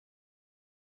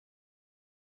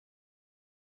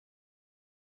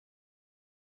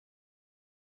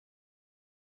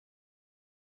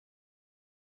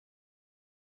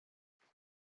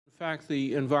In fact,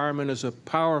 the environment is a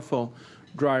powerful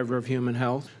driver of human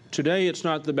health. Today, it's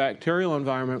not the bacterial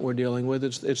environment we're dealing with,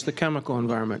 it's the chemical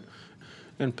environment,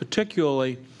 and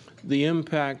particularly the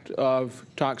impact of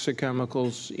toxic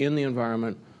chemicals in the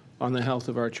environment on the health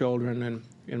of our children, and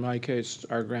in my case,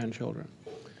 our grandchildren.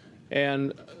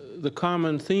 And the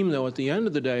common theme, though, at the end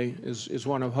of the day is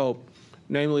one of hope,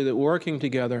 namely that working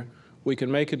together, we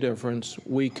can make a difference,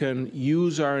 we can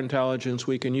use our intelligence,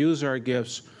 we can use our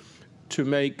gifts to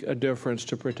make a difference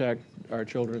to protect our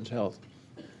children's health.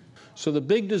 So the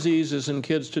big diseases in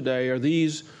kids today are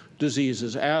these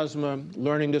diseases: asthma,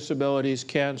 learning disabilities,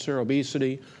 cancer,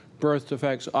 obesity, birth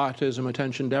defects, autism,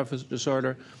 attention deficit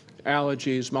disorder,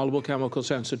 allergies, multiple chemical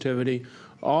sensitivity,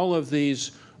 all of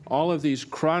these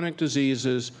chronic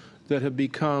diseases that have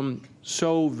become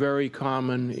so very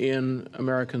common in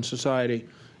American society,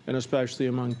 and especially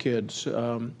among kids.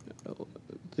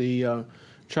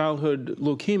 Childhood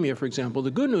leukemia, for example. The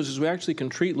good news is we actually can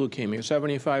treat leukemia.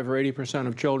 75 or 80%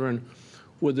 of children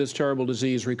with this terrible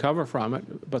disease recover from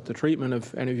it, but the treatment,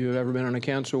 if any of you have ever been on a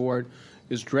cancer ward,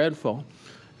 is dreadful.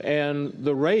 And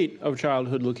the rate of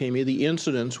childhood leukemia, the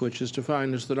incidence, which is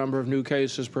defined as the number of new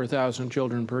cases per 1,000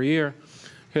 children per year,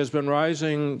 has been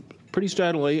rising pretty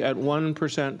steadily at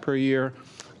 1% per year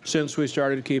since we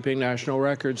started keeping national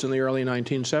records in the early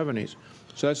 1970s.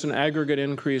 So that's an aggregate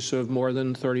increase of more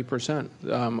than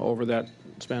 30% over that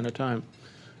span of time.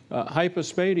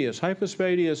 Hypospadias.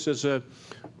 Hypospadias is a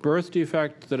birth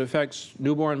defect that affects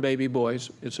newborn baby boys.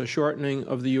 It's a shortening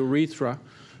of the urethra.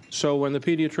 So when the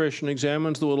pediatrician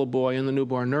examines the little boy in the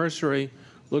newborn nursery,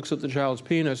 looks at the child's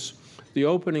penis, the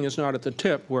opening is not at the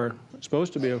tip, where it's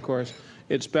supposed to be, of course.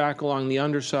 It's back along the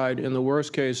underside. In the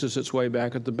worst cases, it's way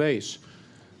back at the base.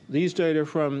 These data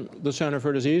from the Center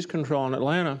for Disease Control in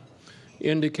Atlanta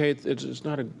indicate it's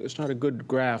not a good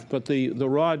graph, but the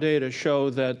raw data show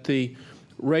that the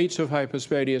rates of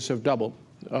hypospadias have doubled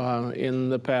in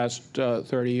the past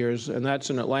 30 years, and that's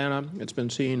in Atlanta. It's been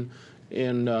seen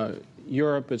in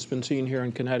Europe. It's been seen here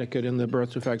in Connecticut in the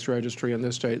birth defects registry in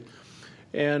this state.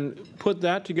 And put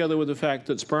that together with the fact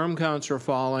that sperm counts are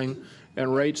falling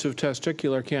and rates of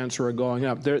testicular cancer are going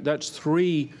up. That's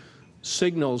three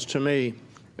signals to me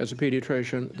as a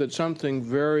pediatrician that something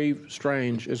very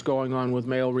strange is going on with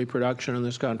male reproduction in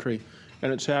this country,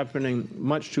 and it's happening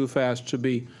much too fast to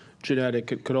be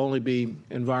genetic. It could only be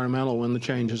environmental when the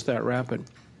change is that rapid.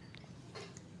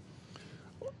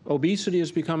 Obesity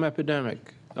has become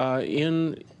epidemic.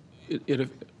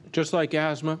 Just like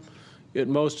asthma, it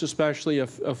most especially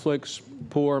afflicts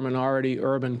poor minority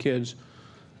urban kids.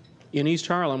 In East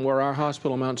Harlem, where our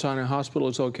hospital, Mount Sinai Hospital,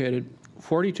 is located,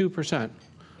 42%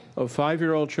 of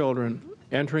 5-year-old children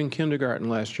entering kindergarten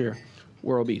last year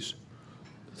were obese.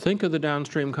 Think of the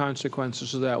downstream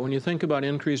consequences of that. When you think about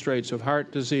increased rates of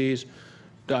heart disease,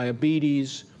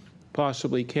 diabetes,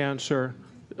 possibly cancer,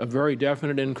 a very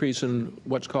definite increase in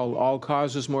what's called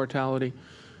all-causes mortality,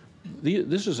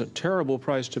 this is a terrible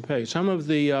price to pay. Some of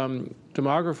the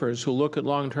demographers who look at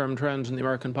long-term trends in the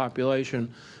American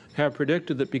population have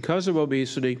predicted that because of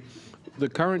obesity, the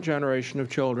current generation of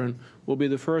children will be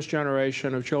the first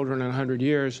generation of children in 100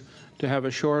 years to have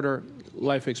a shorter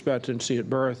life expectancy at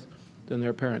birth than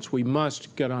their parents. We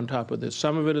must get on top of this.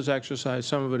 Some of it is exercise,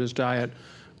 some of it is diet,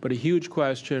 but a huge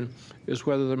question is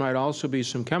whether there might also be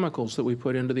some chemicals that we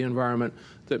put into the environment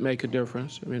that make a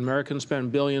difference. I mean, Americans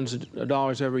spend billions of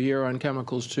dollars every year on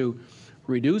chemicals to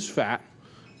reduce fat.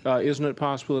 Isn't it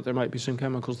possible that there might be some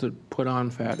chemicals that put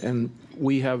on fat? And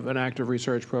we have an active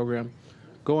research program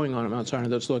going on at Mount Sinai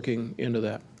that's looking into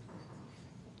that.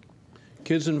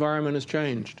 Kids' environment has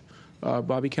changed.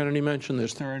 Bobby Kennedy mentioned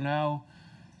this. There are now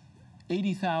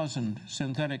 80,000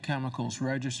 synthetic chemicals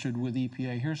registered with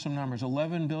EPA. Here's some numbers.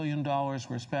 $11 billion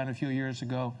were spent a few years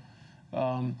ago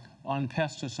on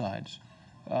pesticides.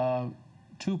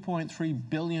 2.3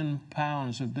 billion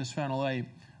pounds of bisphenol A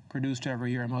produced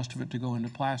every year, most of it to go into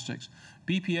plastics.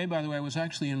 BPA, by the way, was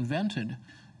actually invented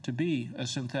to be a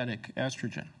synthetic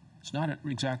estrogen. It's not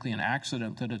exactly an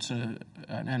accident that it's an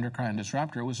endocrine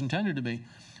disruptor. It was intended to be,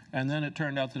 and then it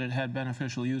turned out that it had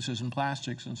beneficial uses in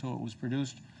plastics, and so it was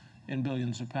produced in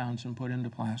billions of pounds and put into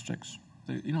plastics.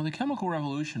 The chemical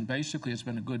revolution basically has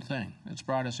been a good thing. It's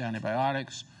brought us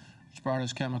antibiotics, it's brought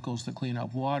us chemicals that clean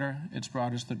up water, it's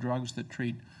brought us the drugs that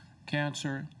treat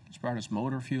cancer, it's brought us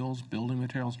motor fuels, building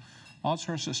materials, all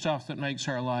sorts of stuff that makes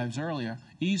our lives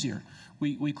easier.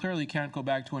 We clearly can't go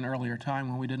back to an earlier time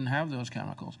when we didn't have those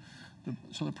chemicals.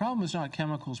 So the problem is not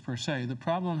chemicals per se. The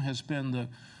problem has been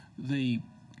the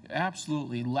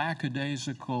absolutely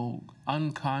lackadaisical,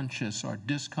 unconscious or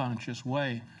disconscious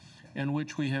way in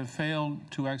which we have failed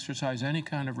to exercise any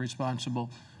kind of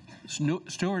responsible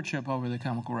stewardship over the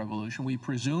chemical revolution. We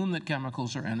presume that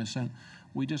chemicals are innocent.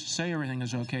 We just say everything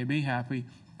is okay, be happy,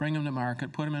 bring them to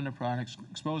market, put them into products,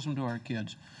 expose them to our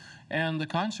kids. And the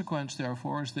consequence,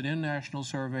 therefore, is that in national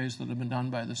surveys that have been done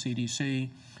by the CDC,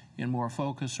 in more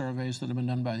focused surveys that have been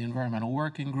done by the Environmental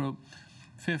Working Group,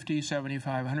 50,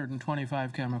 75,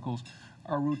 125 chemicals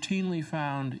are routinely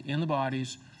found in the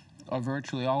bodies of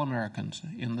virtually all Americans,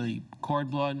 in the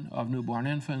cord blood of newborn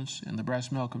infants, in the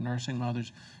breast milk of nursing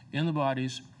mothers, in the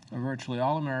bodies of virtually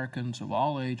all Americans of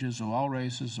all ages, of all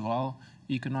races, of all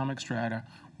economic strata.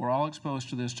 We're all exposed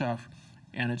to this stuff,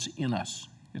 and it's in us.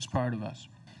 It's part of us.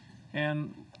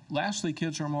 And lastly,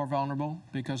 kids are more vulnerable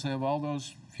because they have all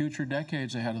those future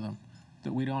decades ahead of them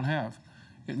that we don't have.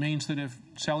 It means that if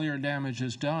cellular damage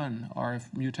is done or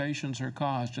if mutations are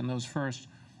caused in those first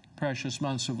precious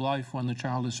months of life when the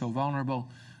child is so vulnerable,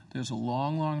 there's a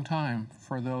long, long time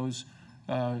for those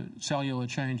cellular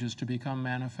changes to become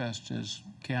manifest as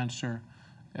cancer,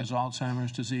 as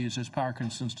Alzheimer's disease, as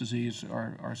Parkinson's disease,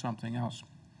 or something else.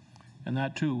 And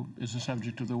that, too, is the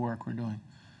subject of the work we're doing.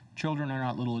 Children are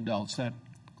not little adults. That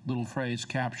little phrase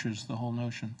captures the whole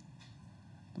notion.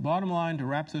 The bottom line, to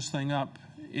wrap this thing up,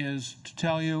 is to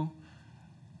tell you,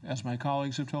 as my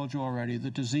colleagues have told you already,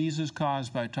 that diseases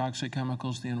caused by toxic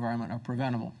chemicals in the environment are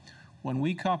preventable. When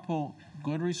we couple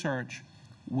good research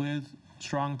with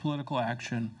strong political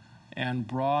action and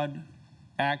broad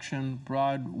action,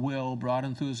 broad will, broad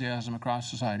enthusiasm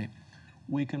across society,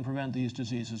 we can prevent these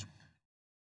diseases.